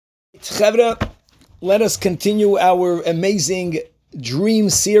Chevra, let us continue our amazing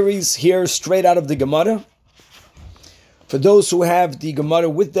dream series here straight out of the Gemara. For those who have the Gemara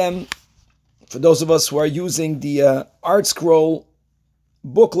with them, for those of us who are using the Art Scroll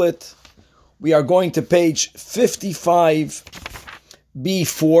booklet, we are going to page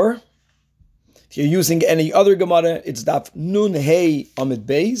 55b4. If you're using any other Gemara, it's Daf Nun Hey Amid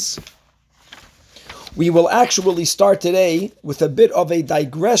Beis. We will actually start today with a bit of a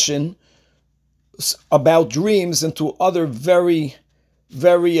digression about dreams into other very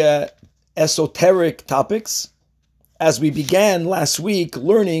esoteric topics, as we began last week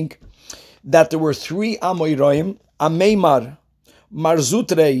learning that there were three Amoraim, Ameimar, Mar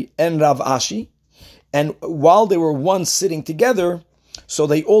Zutrei, and Rav Ashi, and while they were once sitting together, so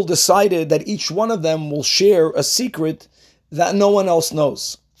they all decided that each one of them will share a secret that no one else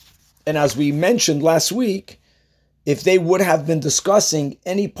knows. And as we mentioned last week, if they would have been discussing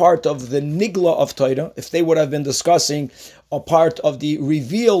any part of the Nigla of Torah, if they would have been discussing a part of the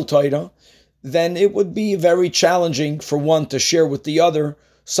revealed Torah, then it would be very challenging for one to share with the other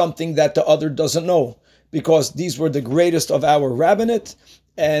something that the other doesn't know, because these were the greatest of our rabbinate,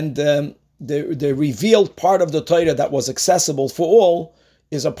 and the revealed part of the Torah that was accessible for all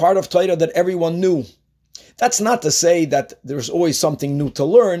is a part of Torah that everyone knew. That's not to say that there's always something new to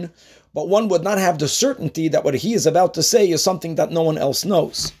learn, but one would not have the certainty that what he is about to say is something that no one else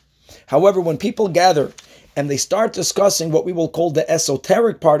knows. However, when people gather and they start discussing what we will call the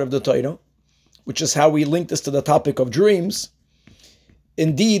esoteric part of the Torah, which is how we link this to the topic of dreams,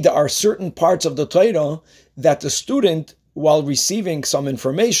 indeed there are certain parts of the Torah that the student, while receiving some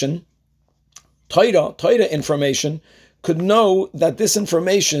information, Torah information, could know that this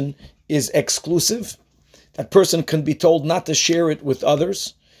information is exclusive. That person can be told not to share it with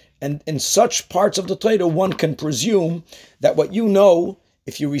others. And in such parts of the Torah, one can presume that what you know,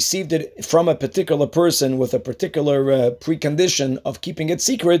 if you received it from a particular person with a particular precondition of keeping it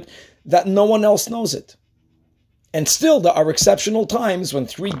secret, that no one else knows it. And still, there are exceptional times when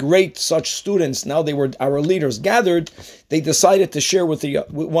three great such students, now they were our leaders, gathered, they decided to share with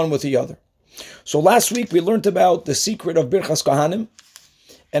one with the other. So last week we learned about the secret of Birchas Kohanim,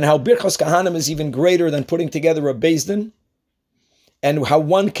 and how Birchas Kohanim is even greater than putting together a Beis Din, and how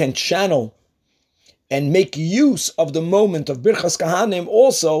one can channel and make use of the moment of Birchas Kohanim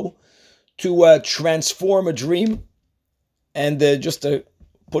also to transform a dream. And just to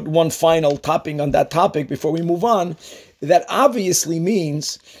put one final topping on that topic before we move on, that obviously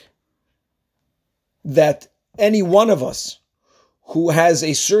means that any one of us who has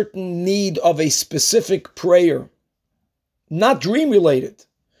a certain need of a specific prayer, not dream related,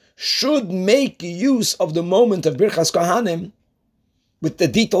 should make use of the moment of Birchas Kohanim with the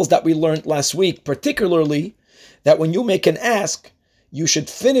details that we learned last week, particularly that when you make an ask, you should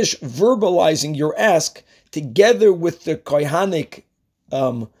finish verbalizing your ask together with the Kohanic,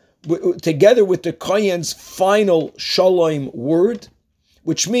 together with the Kohen's final Shalom word,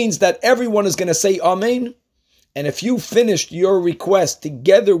 which means that everyone is going to say Amen. And if you finished your request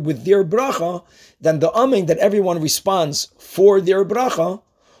together with their bracha, then the Amen that everyone responds for their bracha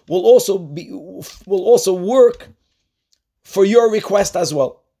will also work for your request as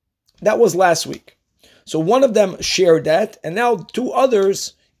well. That was last week. So one of them shared that, and now two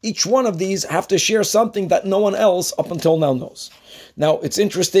others, each one of these have to share something that no one else up until now knows. Now, it's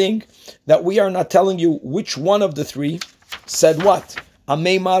interesting that we are not telling you which one of the three said what.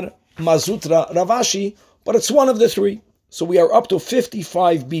 Ameimar, Mazutra, Rav Ashi, but it's one of the three. So we are up to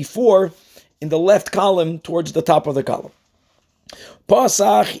 55b4 in the left column towards the top of the column.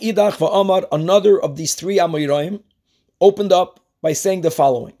 Pasach, Idach, Va'amar, another of these three Amoraim, opened up by saying the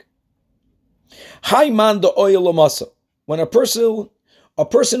following. Hai man de oilamasa. When a person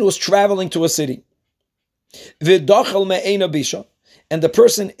was traveling to a city, V'dachal me'ena bisha, and the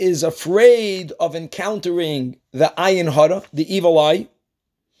person is afraid of encountering the ayin hara, the evil eye.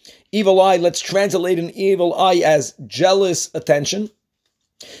 Evil eye, let's translate an evil eye as jealous attention.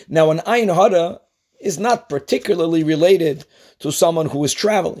 Now, an ayin hara is not particularly related to someone who is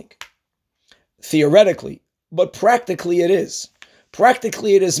traveling, theoretically, but practically it is.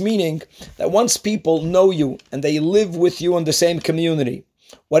 Practically it is meaning that once people know you and they live with you in the same community,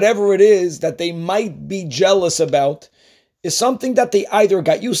 whatever it is that they might be jealous about is something that they either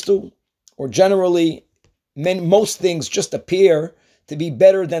got used to, or generally most things just appear to be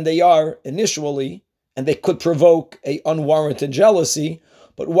better than they are initially, and they could provoke an unwarranted jealousy.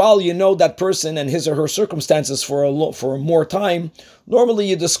 But while you know that person and his or her circumstances for more time, normally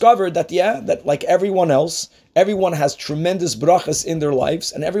you discover that, that like everyone else, everyone has tremendous brachas in their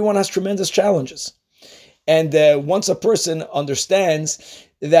lives, and everyone has tremendous challenges. And once a person understands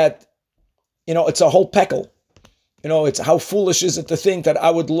that it's a whole peckle. It's how foolish is it to think that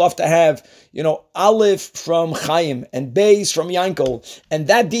I would love to have, Aleph from Chaim and Beis from Yankel and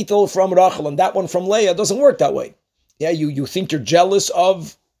that detail from Rachel and that one from Leah. It doesn't work that way. Yeah, you think you're jealous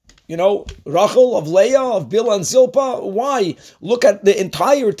of, Rachel, of Leah, of Bilhah and Zilpah. Why? Look at the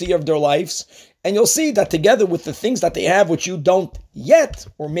entirety of their lives and you'll see that together with the things that they have, which you don't yet,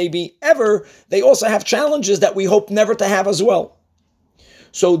 or maybe ever, they also have challenges that we hope never to have as well.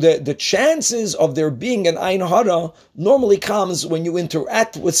 So the chances of there being an Ayin Hara normally comes when you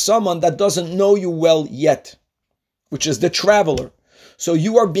interact with someone that doesn't know you well yet, which is the traveler. So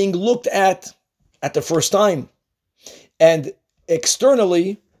you are being looked at the first time. And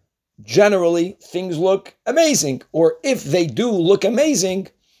externally, generally, things look amazing. Or if they do look amazing,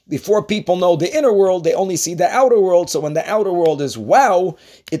 before people know the inner world, they only see the outer world. So when the outer world is wow,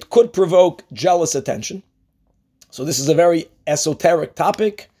 it could provoke jealous attention. So this is a very esoteric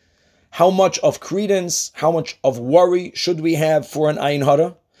topic. How much of credence, how much of worry should we have for an Ayin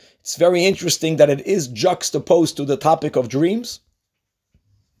Hara? It's very interesting that it is juxtaposed to the topic of dreams,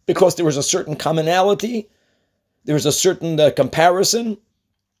 because there is a certain commonality, there is a certain comparison.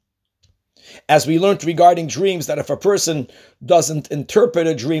 As we learned regarding dreams, that if a person doesn't interpret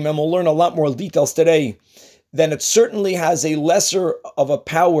a dream, and we'll learn a lot more details today, then it certainly has a lesser of a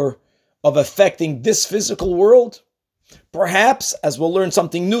power of affecting this physical world. Perhaps, as we'll learn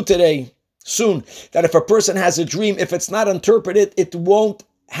something new today, soon, that if a person has a dream, if it's not interpreted, it won't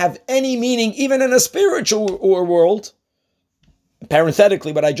have any meaning, even in a spiritual world.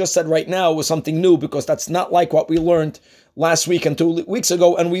 Parenthetically, what I just said right now was something new, because that's not like what we learned last week and 2 weeks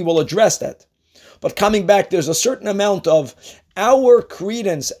ago, and we will address that. But coming back, there's a certain amount of our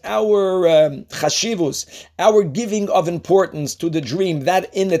credence, our chashivus, our giving of importance to the dream,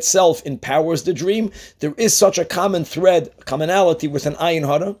 that in itself empowers the dream. There is such a commonality with an Ayin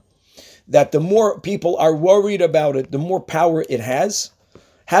Hara, that the more people are worried about it, the more power it has.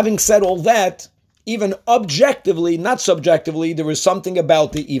 Having said all that, even objectively, not subjectively, there is something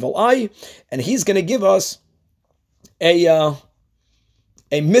about the evil eye, and he's going to give us a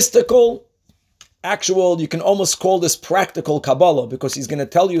mystical, actual, you can almost call this practical Kabbalah, because he's going to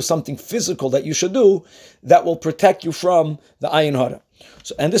tell you something physical that you should do that will protect you from the Ayin Hara.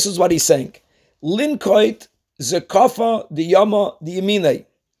 So, and this is what he's saying. Linkoit zekafa diyama diyamine.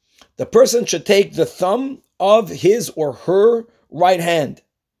 The person should take the thumb of his or her right hand,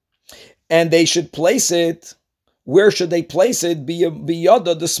 and they should place it. Where should they place it?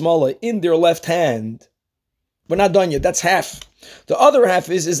 Biyada the smala, in their left hand. We're not done yet. That's half. The other half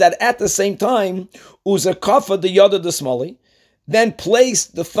is that at the same time, uzakafa the yada the smali, then place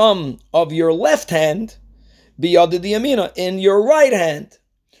the thumb of your left hand, biyada the yamina, in your right hand.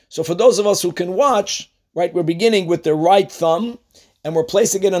 So for those of us who can watch, right, we're beginning with the right thumb, and we're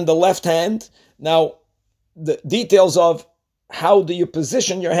placing it on the left hand. Now, the details of how do you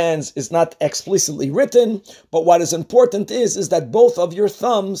position your hands is not explicitly written, but what is important is that both of your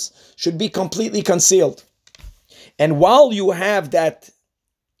thumbs should be completely concealed. And while you have that,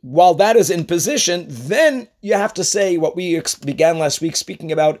 while that is in position, then you have to say what we began last week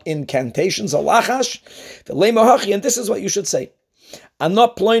speaking about incantations, alachash, and this is what you should say. Ana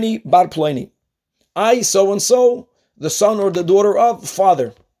Ploni bar Ploni. I, so-and-so, the son or the daughter of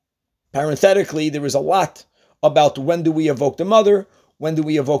father. Parenthetically, there is a lot about when do we evoke the mother, when do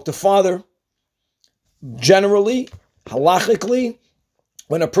we evoke the father. Generally, halachically,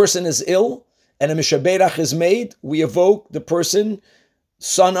 when a person is ill and a mishaberach is made, we evoke the person,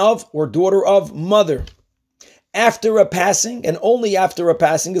 son of or daughter of mother. After a passing, and only after a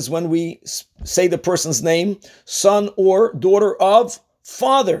passing, is when we say the person's name, son or daughter of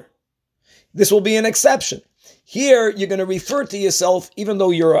father. This will be an exception. Here, you're going to refer to yourself, even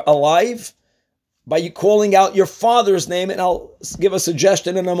though you're alive, by you calling out your father's name, and I'll give a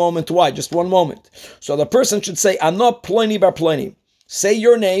suggestion in a moment why, just one moment. So the person should say, Ana Ploni bar Ploni. Say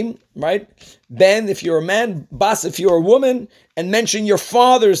your name, right? Ben, if you're a man, Bas, if you're a woman, and mention your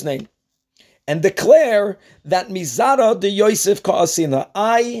father's name. And declare that Mizara de Yosef Ka'asina,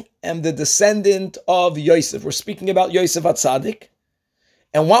 I am the descendant of Yosef. We're speaking about Yosef HaTzadik.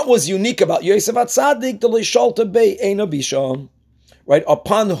 And what was unique about Yosef HaTzadik? The Lishalta Bey Eina Bisha, right?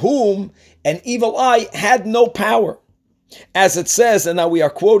 Upon whom an evil eye had no power. As it says, and now we are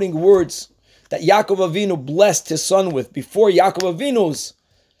quoting words that Yaakov Avinu blessed his son with before Yaakov Avinu's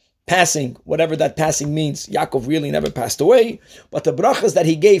passing, whatever that passing means. Yaakov really never passed away, but the brachas that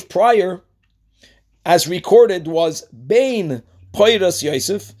he gave prior, as recorded, was Bein Poiras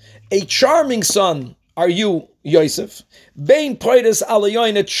Yosef, a charming son are you, Yosef. Bein Poiras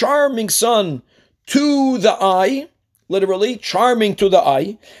Alayoin, a charming son to the eye. literally charming to the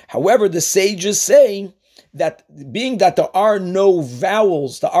eye. However, the sages say that being that there are no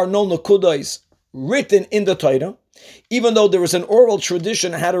vowels, there are no nakudas written in the Torah, even though there is an oral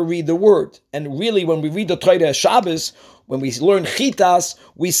tradition how to read the word. And really, when we read the Torah as Shabbos, when we learn chitas,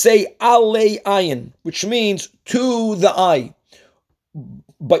 we say alei ayin, which means to the eye.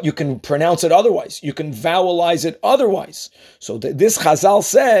 But you can pronounce it otherwise. You can vowelize it otherwise. So this Chazal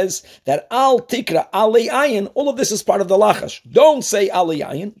says that al tikra alei ayin, all of this is part of the lachash. Don't say alei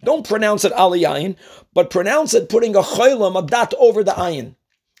ayin, don't pronounce it alei ayin, but pronounce it putting a cholam, a dot over the ayin.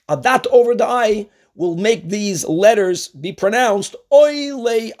 A dot over the eye will make these letters be pronounced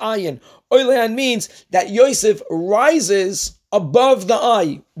oilei ayin. Oilei ayin means that Yosef rises above the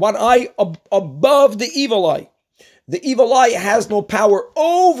eye. What eye? Above the evil eye. The evil eye has no power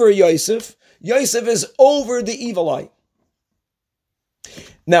over Yosef. Yosef is over the evil eye.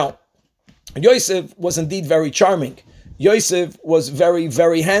 Now, Yosef was indeed very charming. Yosef was very,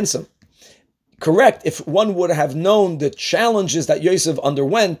 very handsome. Correct, if one would have known the challenges that Yosef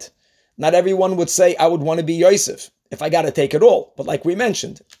underwent, not everyone would say, I would want to be Yosef if I got to take it all. But like we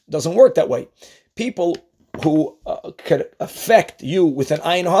mentioned, it doesn't work that way. People who could affect you with an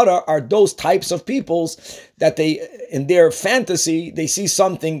ayin hara are those types of peoples that they, in their fantasy, they see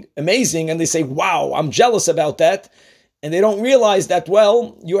something amazing and they say, wow, I'm jealous about that. And they don't realize that,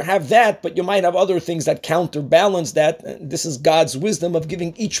 well, you have that, but you might have other things that counterbalance that. And this is God's wisdom of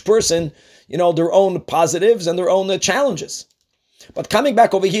giving each person, their own positives and their own challenges. But coming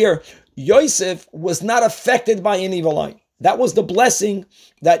back over here, Yosef was not affected by an evil eye. That was the blessing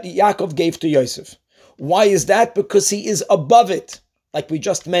that Yaakov gave to Yosef. Why is that? Because he is above it, like we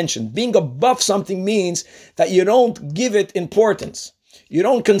just mentioned. Being above something means that you don't give it importance. You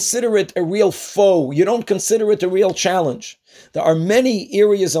don't consider it a real foe. You don't consider it a real challenge. There are many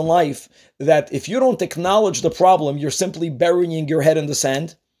areas in life that if you don't acknowledge the problem, you're simply burying your head in the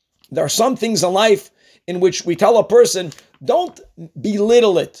sand. There are some things in life in which we tell a person, don't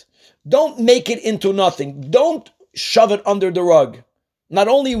belittle it. Don't make it into nothing. Don't shove it under the rug. Not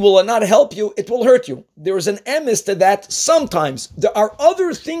only will it not help you, it will hurt you. There is an emes to that sometimes. There are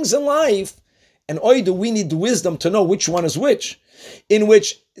other things in life, and do we need wisdom to know which one is which, in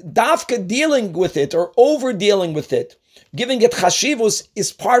which dafka dealing with it or over dealing with it, giving it chashivus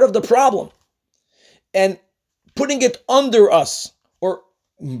is part of the problem. And putting it under us, or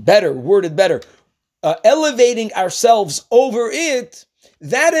worded better, elevating ourselves over it,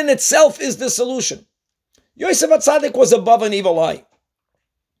 that in itself is the solution. Yosef HaTzadik was above an evil eye.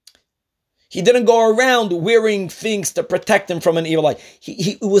 He didn't go around wearing things to protect him from an evil eye.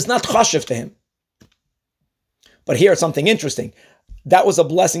 It was not chashiv to him. But here's something interesting. That was a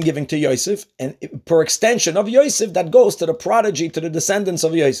blessing given to Yosef, and per extension of Yosef, that goes to the prodigy, to the descendants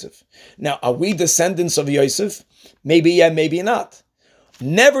of Yosef. Now, are we descendants of Yosef? Maybe yeah, maybe not.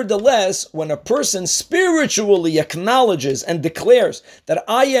 Nevertheless, when a person spiritually acknowledges and declares that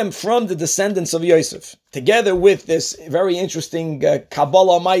I am from the descendants of Yosef, together with this very interesting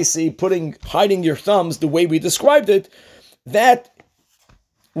Kabbalah Maisi, hiding your thumbs the way we described it, that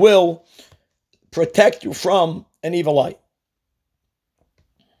will protect you from an evil eye.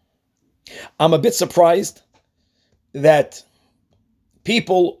 I'm a bit surprised that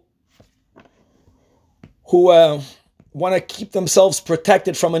people who want to keep themselves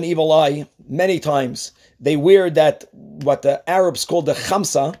protected from an evil eye, many times they wear that, what the Arabs call the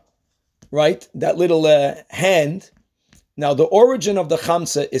khamsa, right? That little hand. Now, the origin of the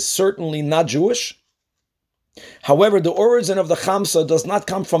khamsa is certainly not Jewish. However, the origin of the khamsa does not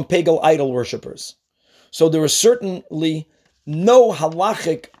come from pagan idol worshippers. So there is certainly no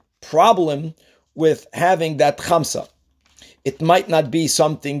halachic problem with having that khamsa. It might not be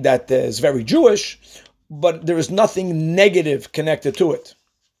something that is very Jewish, but there is nothing negative connected to it.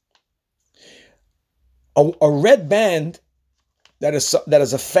 A red band that is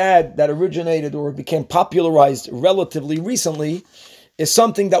a fad that originated or became popularized relatively recently is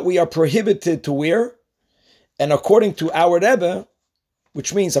something that we are prohibited to wear. And according to our Rebbe,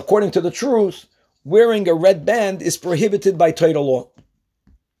 which means according to the truth, wearing a red band is prohibited by Torah law.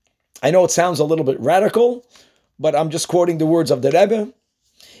 I know it sounds a little bit radical, but I'm just quoting the words of the Rebbe.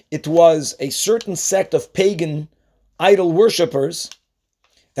 It was a certain sect of pagan idol worshippers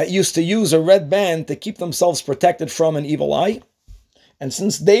that used to use a red band to keep themselves protected from an evil eye. And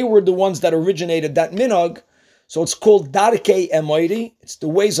since they were the ones that originated that minhag, so it's called Darkei Emoiri. It's the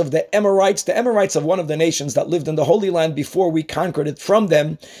ways of the Emorites. The Emorites are one of the nations that lived in the Holy Land before we conquered it from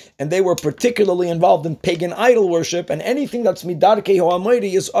them. And they were particularly involved in pagan idol worship. And anything that's Midarkei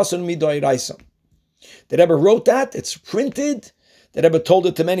Emoiri is Asun Midoiraisa. The Rebbe wrote that. It's printed. The Rebbe told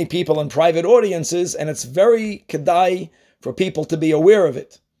it to many people in private audiences, and it's very kedai for people to be aware of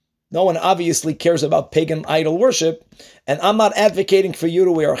it. No one obviously cares about pagan idol worship, and I'm not advocating for you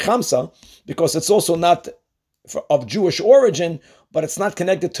to wear a chamsa, because it's also not of Jewish origin, but it's not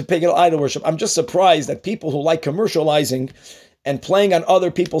connected to pagan idol worship. I'm just surprised that people who like commercializing and playing on other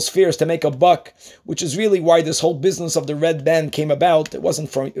people's fears to make a buck, which is really why this whole business of the red band came about. It wasn't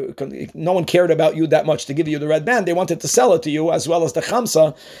for, no one cared about you that much to give you the red band. They wanted to sell it to you as well as the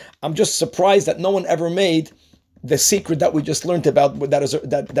chamsa. I'm just surprised that no one ever made the secret that we just learned about,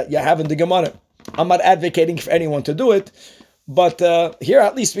 that you have in the Gemara. I'm not advocating for anyone to do it, but here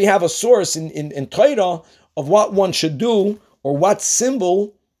at least we have a source in Torah of what one should do, or what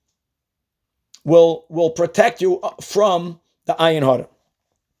symbol will protect you from the ayin hara.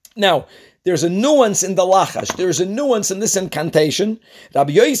 Now, there's a nuance in the lachash. There's a nuance in this incantation.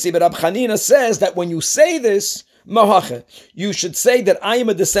 Rabbi Yossi but Rabbi Chanina says that when you say this, mahache, you should say that I am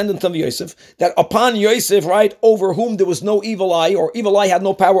a descendant of Yosef, that upon Yosef, right, over whom there was no evil eye, or evil eye had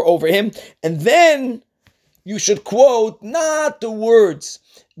no power over him, and then you should quote not the words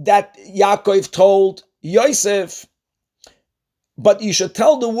that Yaakov told Yosef, but you should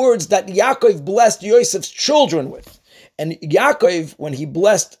tell the words that Yaakov blessed Yosef's children with. And Yaakov, when he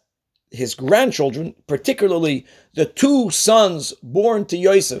blessed his grandchildren, particularly the two sons born to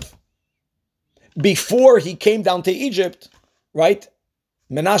Yosef, before he came down to Egypt, right?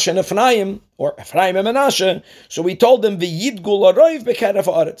 Menashe and Ephraim, or Ephraim and Menashe, so he told them, V'yidgu l'roiv b'keref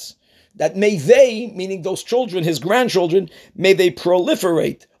haaretz, that may they, meaning those children, his grandchildren, may they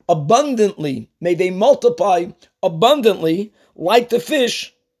proliferate abundantly, may they multiply abundantly like the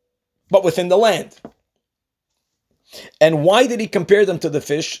fish, but within the land. And why did he compare them to the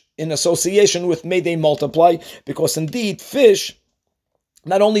fish in association with may they multiply? Because indeed, fish,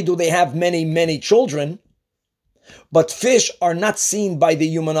 not only do they have many, many children, but fish are not seen by the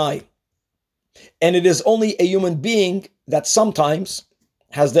human eye. And it is only a human being that sometimes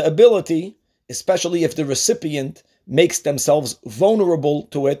has the ability, especially if the recipient makes themselves vulnerable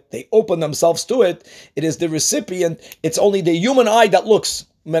to it, they open themselves to it, it is the recipient, it's only the human eye that looks.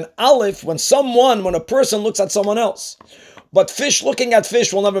 When a person looks at someone else. But fish looking at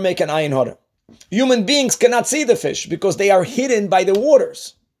fish will never make an ayin hara. Human beings cannot see the fish because they are hidden by the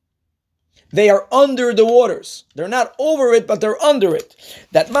waters. They are under the waters. They're not over it, but they're under it.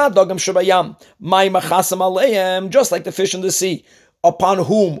 That ma'adagam shabayam, my machasam aleim, just like the fish in the sea, upon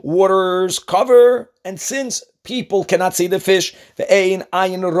whom waters cover, and since people cannot see the fish, the ein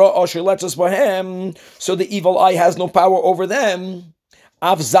ayin ra'ah sheletzos bohem, so the evil eye has no power over them.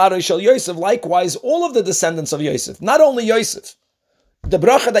 Avzara shel Yosef, likewise, all of the descendants of Yosef, not only Yosef. The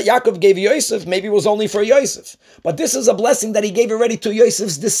bracha that Yaakov gave Yosef maybe was only for Yosef, but this is a blessing that he gave already to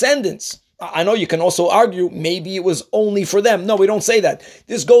Yosef's descendants. I know you can also argue maybe it was only for them. No, we don't say that.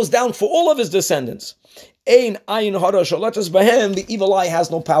 This goes down for all of his descendants. Ein ayin hara sheletzos bohem, the evil eye has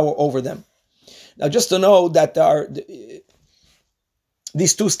no power over them. Now, just to know that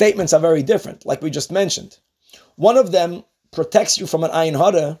these two statements are very different, like we just mentioned. One of them protects you from an ayin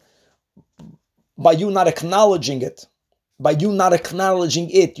hara by you not acknowledging it. By you not acknowledging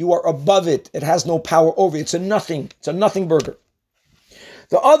it, you are above it. It has no power over it. It's a nothing. It's a nothing burger.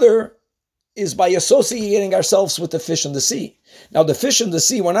 The other is by associating ourselves with the fish in the sea. Now, the fish in the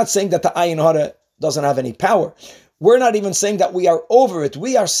sea, we're not saying that the ayin hara doesn't have any power. We're not even saying that we are over it.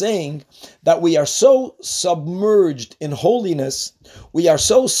 We are saying that we are so submerged in holiness, we are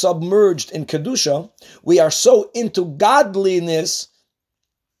so submerged in Kedusha, we are so into godliness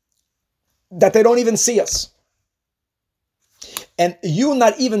that they don't even see us. And you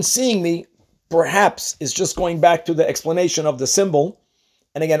not even seeing me, perhaps, is just going back to the explanation of the symbol.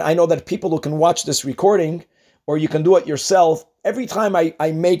 And again, I know that people who can watch this recording, or you can do it yourself, every time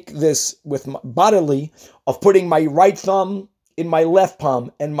I make this with bodily, of putting my right thumb in my left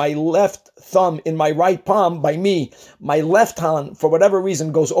palm and my left thumb in my right palm, by me, my left hand, for whatever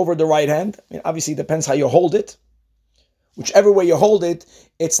reason, goes over the right hand. I mean, obviously, it depends how you hold it. Whichever way you hold it,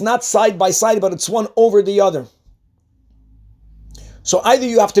 it's not side by side, but it's one over the other. So either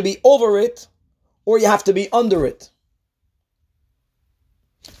you have to be over it, or you have to be under it.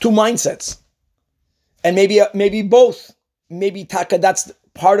 Two mindsets. And maybe both. Maybe taka, that's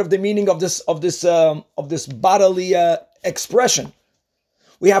part of the meaning of this bodily expression.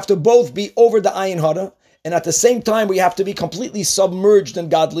 We have to both be over the ayin hara, and at the same time we have to be completely submerged in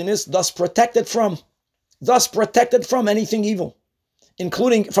godliness, thus protected from anything evil,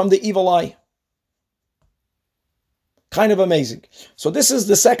 including from the evil eye. Kind of amazing. So this is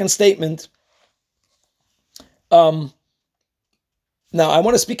the second statement. Now I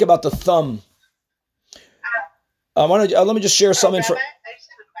want to speak about the thumb. Let me just share some Rabbi, info. I just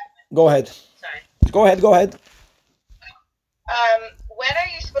have a question. Go ahead. Sorry. Go ahead. When are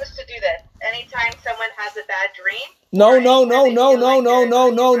you supposed to do this? Anytime someone has a bad dream? No, Or no, anytime no, they no, feel no, like no, they're no,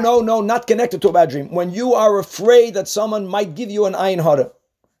 going no, through no, no, not connected to a bad dream. When you are afraid that someone might give you an ayin hara.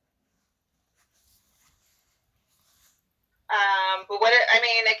 But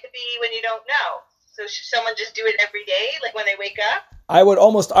it could be when you don't know. So should someone just do it every day, like when they wake up? I would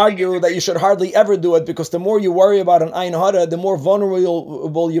almost argue that you should hardly ever do it, because the more you worry about an ayin hara, the more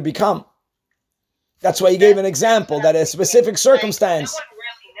vulnerable you become. That's why he gave an example that a specific circumstance. Like,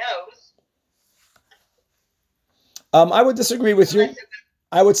 no one really knows. I would disagree with you. Unless it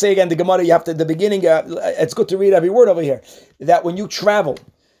was, I would say again, the Gemara, you have to, the beginning, it's good to read every word over here, that when you travel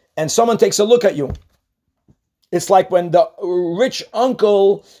and someone takes a look at you, it's like when the rich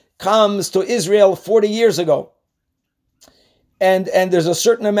uncle comes to Israel 40 years ago, and there's a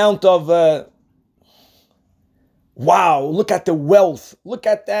certain amount of, wow, look at the wealth, look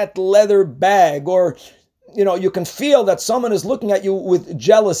at that leather bag, or, you can feel that someone is looking at you with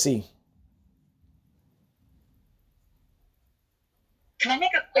jealousy. Can I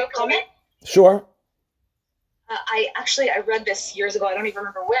make a quick comment? Sure. I read this years ago. I don't even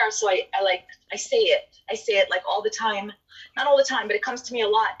remember where. So I say it. I say it like all the time. Not all the time, but it comes to me a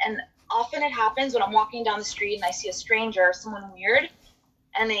lot. And often it happens when I'm walking down the street and I see a stranger or someone weird,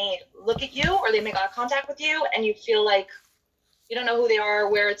 and they look at you or they make eye contact with you, and you feel like you don't know who they are,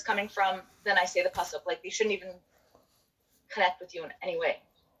 where it's coming from. Then I say the pasuk, like they shouldn't even connect with you in any way.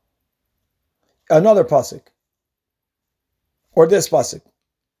 Another pasuk. Or this pasuk.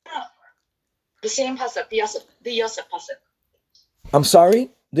 The same pasuk, the Yosef pasuk. I'm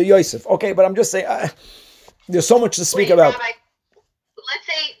sorry? The Yosef. Okay, but I'm just saying, there's so much to speak about. Rabbi, let's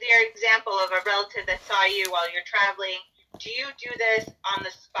say your example of a relative that saw you while you're traveling. Do you do this on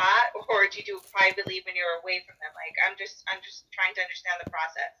the spot, or do you do it privately when you're away from them? Like, I'm just trying to understand the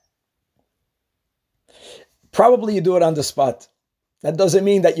process. Probably you do it on the spot. That doesn't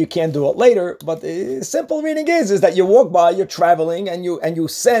mean that you can't do it later, but the simple meaning is that you walk by, you're traveling, and you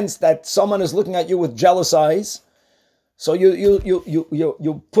sense that someone is looking at you with jealous eyes. So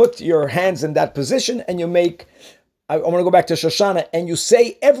you put your hands in that position, and you make. I want to go back to Shoshana, and you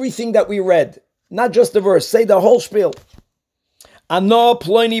say everything that we read, not just the verse. Say the whole spiel. Ano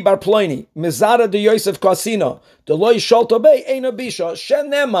ploini bar ploini, mizara de Yosef kasina, de loy sholto be eina bisha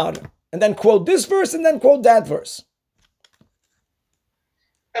shen nemar, and then quote this verse and then quote that verse.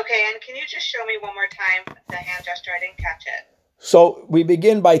 Okay, and can you just show me one more time the hand gesture? I didn't catch it. So we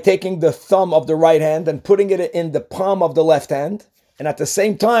begin by taking the thumb of the right hand and putting it in the palm of the left hand, and at the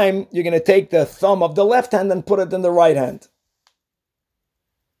same time, you're going to take the thumb of the left hand and put it in the right hand.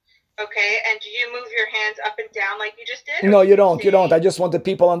 Okay, and do you move your hands up and down like you just did? No, you don't. You don't. I just want the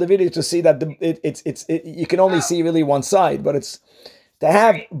people on the video to see that you can only see really one side, but it's to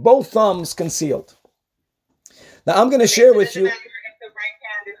have both thumbs concealed. Now I'm going to share with you. If the right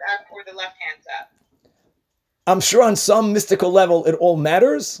hand is up or the left hand's up. I'm sure on some mystical level it all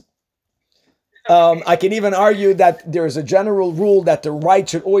matters. I can even argue that there is a general rule that the right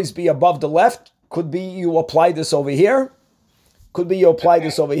should always be above the left. Could be you apply this over here. Could be you apply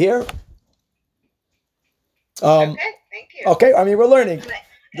this over here. Okay, thank you. Okay, I mean we're learning. Can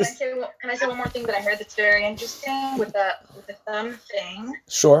I say one more thing that I heard that's very interesting with the thumb thing?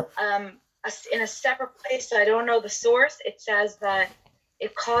 Sure. In a separate place, I don't know the source. It says that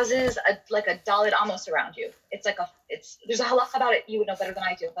it causes a dalit amos around you. There's a halacha about it. You would know better than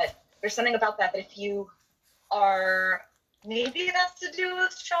I do, but there's something about that if you are, maybe that's to do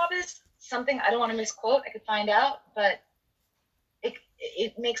with Shabbos. Something I don't want to misquote. I could find out, but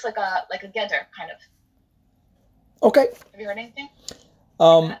it makes like a getter kind of. Okay. Have you heard anything?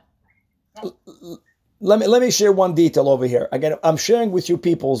 No. Let me share one detail over here. Again, I'm sharing with you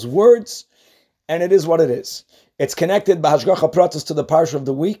people's words, and it is what it is. It's connected by Hashgacha Pratis to the parsha of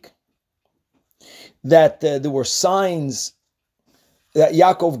the week. That there were signs that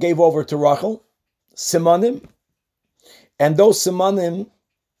Yaakov gave over to Rachel, simanim, and those simanim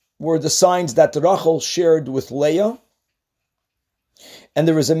were the signs that Rachel shared with Leah. And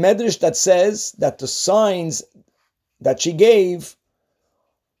there is a medrash that says that the signs that she gave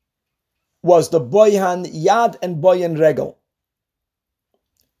was the boyan yad and boyan regel.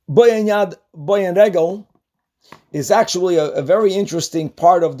 Boyan yad, boyan regel is actually a very interesting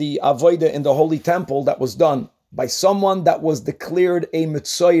part of the avodah in the Holy Temple that was done by someone that was declared a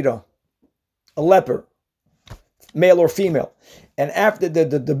mitzoira, a leper, male or female. And after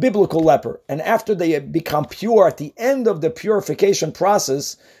the biblical leper, and after they become pure, at the end of the purification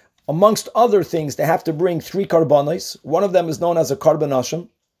process, amongst other things, they have to bring 3 karbanos. One of them is known as a karban asham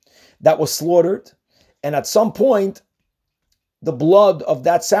that was slaughtered. And at some point, the blood of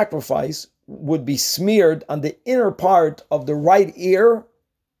that sacrifice would be smeared on the inner part of the right ear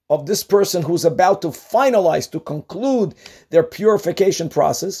of this person who's about to finalize, to conclude their purification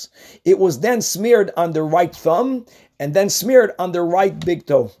process. It was then smeared on the right thumb and then smeared on the right big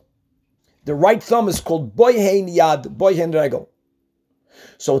toe. The right thumb is called boyhen yad, boyhen regel.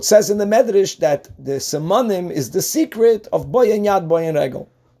 So it says in the Medrash that the simanim is the secret of boyhen yad, boyhen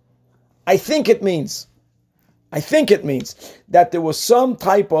regel. I think it means that there was some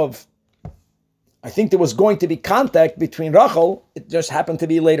type of, I think there was going to be contact between Rachel, it just happened to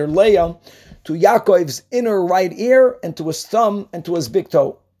be later Leah, to Yaakov's inner right ear and to his thumb and to his big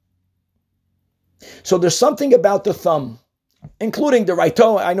toe. So there's something about the thumb, including the right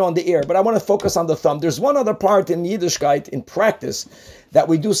toe, I know, on the ear, but I want to focus on the thumb. There's one other part in Yiddishkeit, in practice, that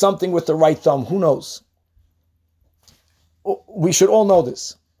we do something with the right thumb. Who knows? We should all know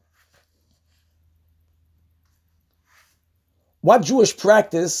this. What Jewish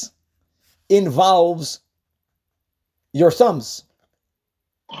practice involves your thumbs?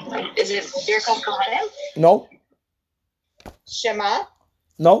 Is it Birkat Kohanim? No. Shema?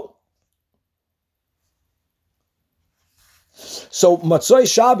 No. So Matzoi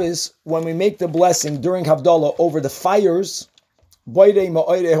Shabbos, when we make the blessing during Havdalah over the fires,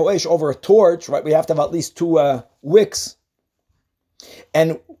 over a torch, right? We have to have at least 2 wicks.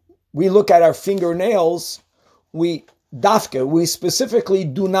 And we look at our fingernails, we specifically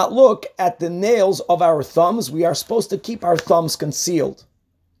do not look at the nails of our thumbs. We are supposed to keep our thumbs concealed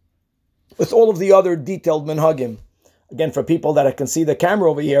with all of the other detailed minhagim. Again, for people that can see the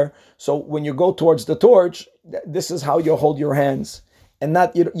camera over here, so when you go towards the torch, this is how you hold your hands. And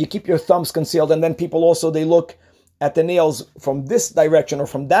not you keep your thumbs concealed. And then people also, they look at the nails from this direction or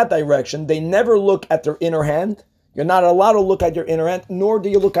from that direction. They never look at their inner hand. You're not allowed to look at your inner hand, nor do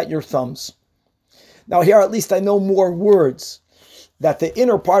you look at your thumbs. Now here, at least I know more words, that the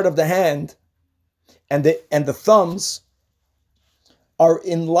inner part of the hand and the thumbs are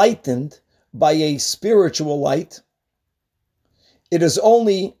enlightened by a spiritual light. It is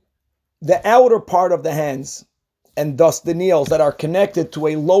only the outer part of the hands and thus the nails that are connected to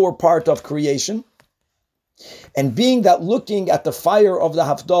a lower part of creation. And being that looking at the fire of the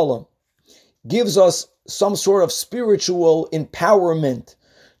Havdalah gives us some sort of spiritual empowerment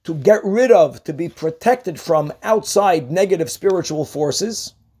to get rid of, to be protected from outside negative spiritual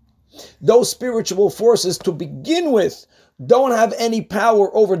forces. Those spiritual forces, to begin with, don't have any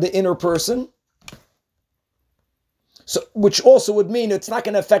power over the inner person. So, which also would mean it's not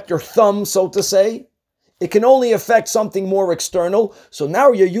going to affect your thumb, so to say. It can only affect something more external. So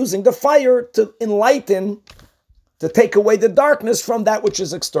now you're using the fire to enlighten, to take away the darkness from that which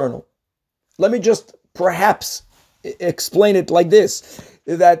is external. Let me just perhaps explain it like this,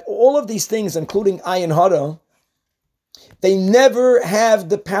 that all of these things, including ayin hara, they never have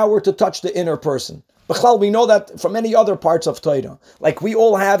the power to touch the inner person. B'chlal, we know that from many other parts of Torah. Like we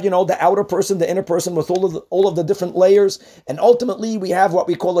all have, the outer person, the inner person with all of the different layers, and ultimately we have what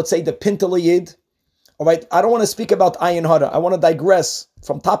we call, let's say, the pintel yid. All right, I don't want to speak about ayin hara. I want to digress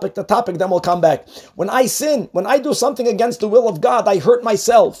from topic to topic, then we'll come back. When I sin, when I do something against the will of God, I hurt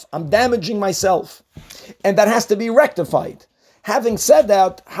myself. I'm damaging myself. And that has to be rectified. Having said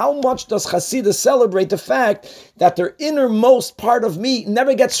that, how much does Hasidus celebrate the fact that their innermost part of me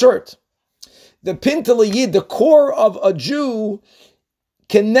never gets hurt? The pintel yid, the core of a Jew,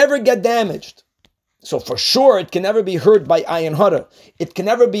 can never get damaged. So for sure, it can never be hurt by ayin hara. It can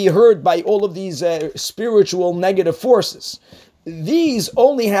never be hurt by all of these spiritual negative forces. These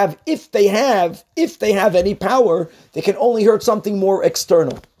only have, if they have any power, they can only hurt something more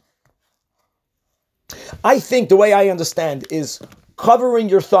external. I think the way I understand is covering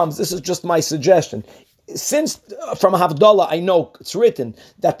your thumbs. This is just my suggestion. Since from Havdalah, I know it's written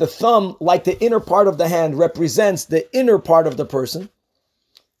that the thumb, like the inner part of the hand, represents the inner part of the person.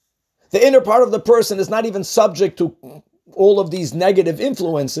 The inner part of the person is not even subject to all of these negative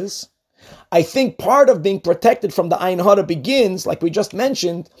influences. I think part of being protected from the ayin hara begins, like we just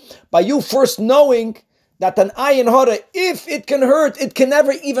mentioned, by you first knowing that an ayin hara, if it can hurt, it can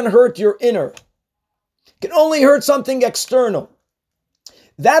never even hurt your inner. It can only hurt something external.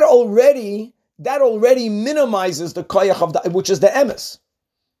 That already minimizes the koyach of the, which is the emes.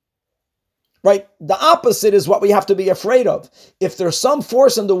 Right? The opposite is what we have to be afraid of. If there's some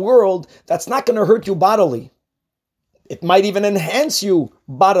force in the world that's not going to hurt you bodily, it might even enhance you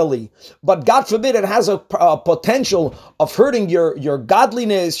bodily, but God forbid it has a potential of hurting your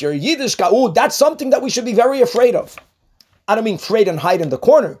godliness, your Yiddishkeit. That's something that we should be very afraid of. I don't mean afraid and hide in the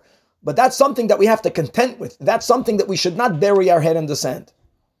corner, but that's something that we have to contend with. That's something that we should not bury our head in the sand.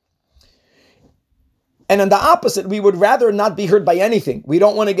 And on the opposite, we would rather not be hurt by anything. We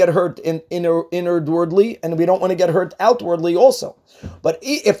don't want to get hurt inwardly, and we don't want to get hurt outwardly also. But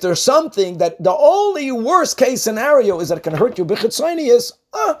if there's something that the only worst case scenario is that it can hurt you, b'chitzonius,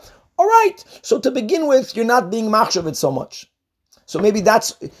 all right. So to begin with, you're not being machshavit so much. So maybe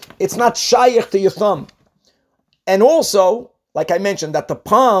it's not shayach to your thumb. And also, like I mentioned, that the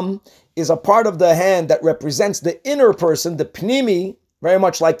palm is a part of the hand that represents the inner person, the pnimi, very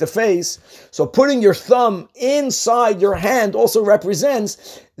much like the face. So putting your thumb inside your hand also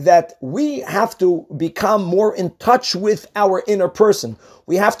represents that we have to become more in touch with our inner person.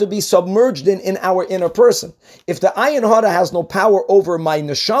 We have to be submerged in our inner person. If the ayin hara has no power over my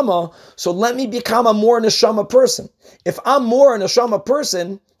neshama, so let me become a more neshama person. If I'm more a neshama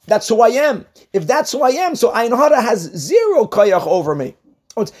person, that's who I am. If that's who I am, so ayin hara has zero koyach over me.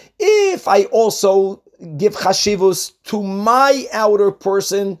 If I also give chashivus to my outer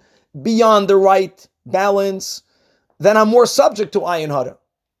person beyond the right balance, then I'm more subject to ayin hara.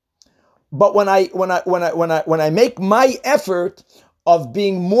 But when I make my effort of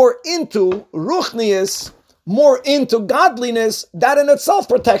being more into ruchnius, more into godliness, that in itself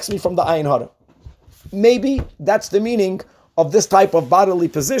protects me from the ayin hara. Maybe that's the meaning of this type of bodily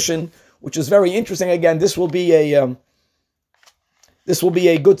position, which is very interesting. Again, this will be a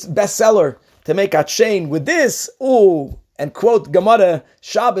good bestseller to make a chain with this. And quote Gemara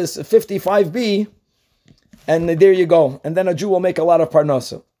Shabbos 55b, and there you go. And then a Jew will make a lot of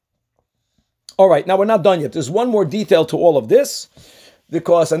parnasa. All right, now we're not done yet. There's one more detail to all of this,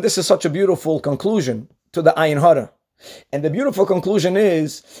 and this is such a beautiful conclusion to the ayin hara. And the beautiful conclusion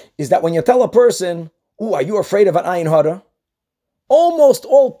is that when you tell a person, are you afraid of an ayin hara? Almost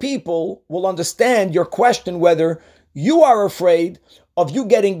all people will understand your question whether you are afraid of you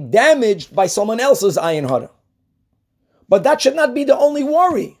getting damaged by someone else's ayin hara. But that should not be the only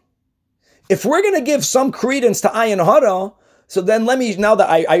worry. If we're going to give some credence to ayin hara, so then now that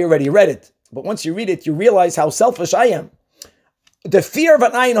I already read it, but once you read it, you realize how selfish I am. The fear of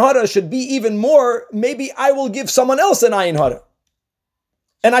an ayin hara should be even more, maybe I will give someone else an ayin hara.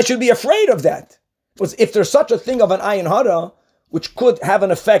 And I should be afraid of that. Because if there's such a thing of an ayin hara, which could have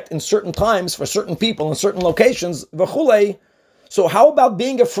an effect in certain times for certain people in certain locations, v'chulei, so how about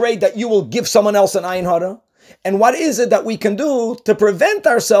being afraid that you will give someone else an ayin hara? And what is it that we can do to prevent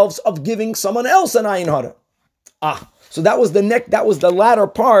ourselves of giving someone else an ayin hara? So that was the latter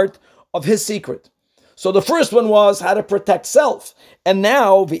part of his secret. So the first one was how to protect self. And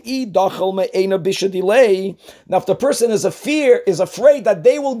now, now if the person is afraid that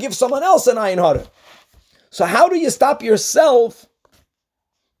they will give someone else an ayin hara. So how do you stop yourself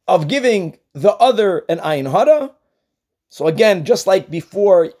of giving the other an ayin hara? So again, just like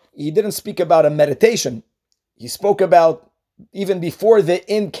before, he didn't speak about a meditation. He spoke about, even before the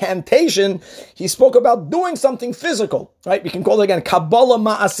incantation, he spoke about doing something physical, right? We can call it again, Kabbalah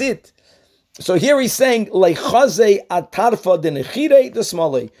Ma'asit. So here he's saying, Leichaze atarfa denechire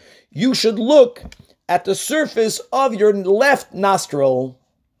desmale. You should look at the surface of your left nostril.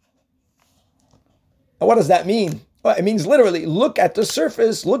 Now, what does that mean? Well, it means literally, look at the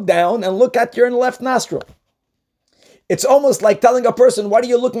surface, look down, and look at your left nostril. It's almost like telling a person, why are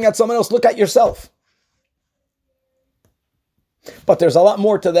you looking at someone else? Look at yourself. But there's a lot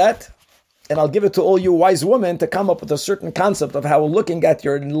more to that, and I'll give it to all you wise women to come up with a certain concept of how looking at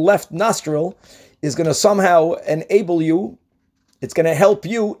your left nostril is going to somehow enable you, it's going to help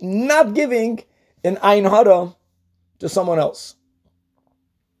you not giving an ayin hara to someone else.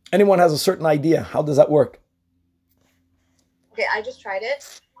 Anyone has a certain idea? How does that work? Okay, I just tried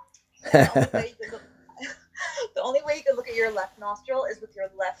it. The only way you can look at your left nostril is with your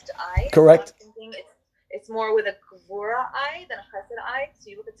left eye. Correct. So I'm thinking it's more with a gvura eye than a chesed eye. So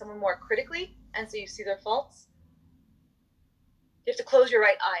you look at someone more critically, and so you see their faults. You have to close your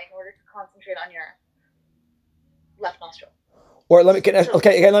right eye in order to concentrate on your left nostril. Or let me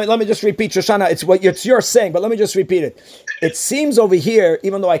just repeat, Shoshana. It's what you're saying, but let me just repeat it. It seems over here,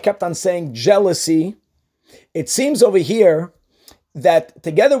 even though I kept on saying jealousy, it seems over here that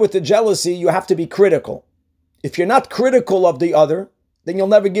together with the jealousy, you have to be critical. If you're not critical of the other, then you'll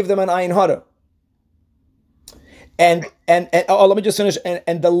never give them an ayin hara. And let me just finish.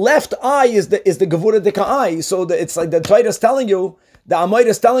 And the left eye is the gevura dika eye. So it's like the Torah is telling you, the Amayit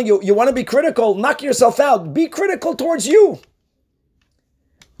is telling you, you want to be critical, knock yourself out. Be critical towards you.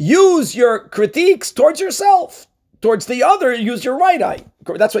 Use your critiques towards yourself. Towards the other, use your right eye.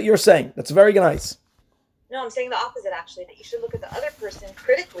 That's what you're saying. That's very nice. No, I'm saying the opposite, actually, that you should look at the other person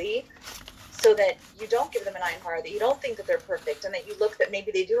critically so that you don't give them an ayin hara, that you don't think that they're perfect, and that you look that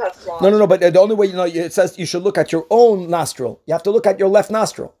maybe they do have flaws. No, but the only way, it says you should look at your own nostril. You have to look at your left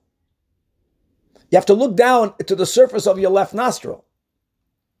nostril. You have to look down to the surface of your left nostril.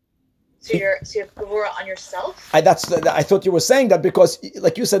 So you have gevura on yourself? I thought you were saying that because,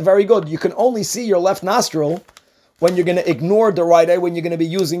 like you said, very good. You can only see your left nostril when you're going to ignore the right eye, when you're going to be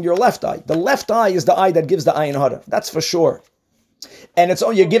using your left eye. The left eye is the eye that gives the ayin hara. That's for sure. And it's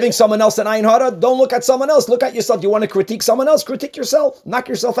you're giving someone else an ayin hara. Don't look at someone else. Look at yourself. You want to critique someone else? Critique yourself. Knock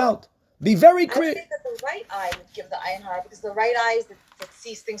yourself out. Be very critical. I think that the right eye would give the ayin hara because the right eye is that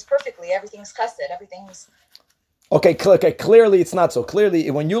sees things perfectly. Everything's chesed. Everything's... Okay, clearly it's not so.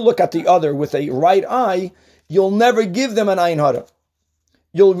 Clearly, when you look at the other with a right eye, you'll never give them an ayin hara.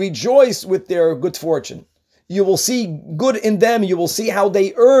 You'll rejoice with their good fortune. You will see good in them. You will see how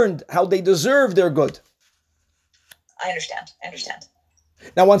they earned, how they deserve their good. I understand.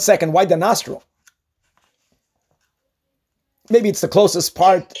 Now, 1 second. Why the nostril? Maybe it's the closest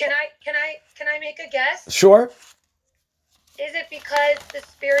part. Can I make a guess? Sure. Is it because the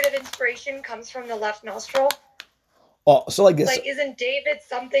spirit of inspiration comes from the left nostril? Oh, so like this. Like, isn't David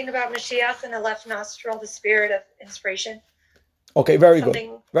something about Mashiach in the left nostril, the spirit of inspiration? Okay, very good.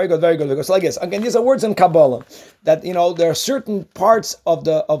 Because like this, again, these are words in Kabbalah that there are certain parts of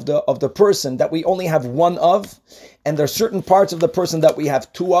the person that we only have one of, and there are certain parts of the person that we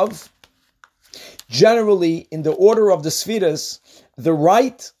have two of. Generally, in the order of the Sfiras, the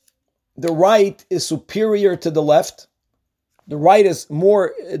right is superior to the left. The right is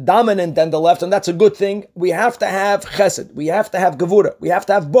more dominant than the left, and that's a good thing. We have to have chesed. We have to have gevura. We have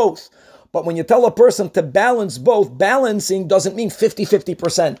to have both. But when you tell a person to balance both, balancing doesn't mean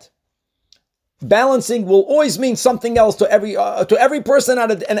 50%. Balancing will always mean something else to every person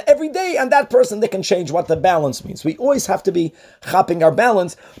and every day, and that person, they can change what the balance means. We always have to be chopping our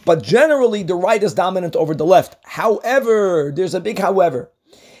balance, but generally the right is dominant over the left. However, there's a big however.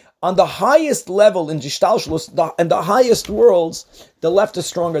 On the highest level in Gishtalshlus, and the highest worlds, the left is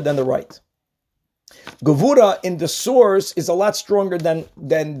stronger than the right. Gevura in the source is a lot stronger than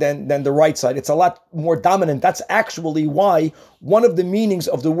the right side. It's a lot more dominant. That's actually why one of the meanings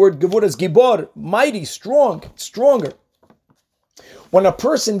of the word Gevura is Gibor, mighty, strong, stronger. When a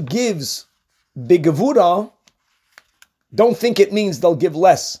person gives big Gevura, don't think it means they'll give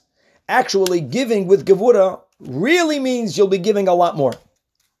less. Actually, giving with Gevura really means you'll be giving a lot more.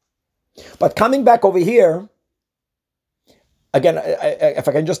 But coming back over here, again, if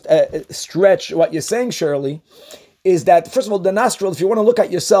I can just stretch what you're saying, Shirley, is that, first of all, the nostril, if you want to look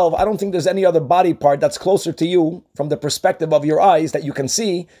at yourself, I don't think there's any other body part that's closer to you from the perspective of your eyes that you can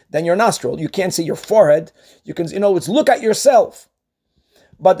see than your nostril. You can't see your forehead. You can, it's look at yourself.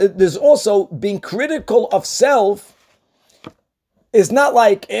 But there's also being critical of self is not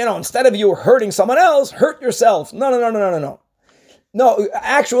like, instead of you hurting someone else, hurt yourself. No. No,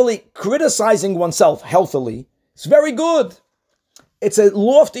 actually criticizing oneself healthily is very good. It's a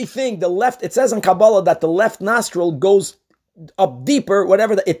lofty thing. It says in Kabbalah that the left nostril goes up deeper,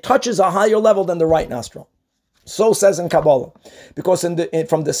 it touches a higher level than the right nostril. So says in Kabbalah. Because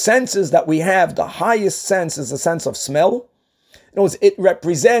from the senses that we have, the highest sense is the sense of smell. It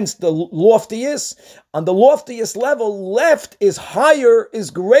represents the loftiest. On the loftiest level, left is higher,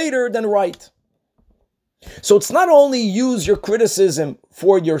 is greater than right. So it's not only use your criticism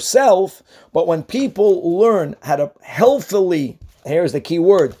for yourself, but when people learn how to healthily, here's the key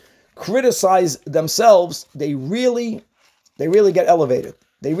word, criticize themselves, they really get elevated.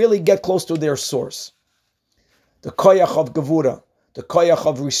 They really get close to their source. The koyach of gevura, the koyach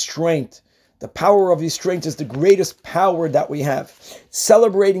of restraint. The power of restraint is the greatest power that we have.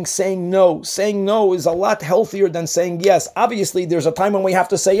 Celebrating saying no. Saying no is a lot healthier than saying yes. Obviously, there's a time when we have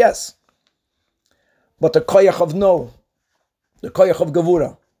to say yes. But the koyach of no, the koyach of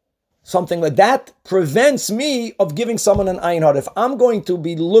gevura, something like that prevents me of giving someone an ayin hara. If I'm going to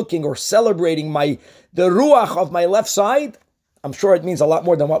be looking or celebrating the ruach of my left side, I'm sure it means a lot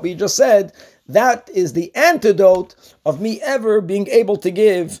more than what we just said. That is the antidote of me ever being able to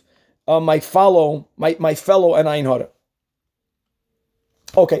give my fellow an ayin hara.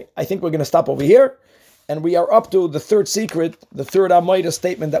 Okay, I think we're going to stop over here. And we are up to the third secret, the third Amidah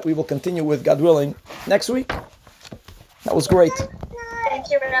statement that we will continue with, God willing, next week. That was great. Thank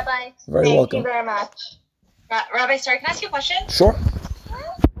you, Rabbi. Very welcome. Thank you very much. Rabbi, sorry, can I ask you a question? Sure.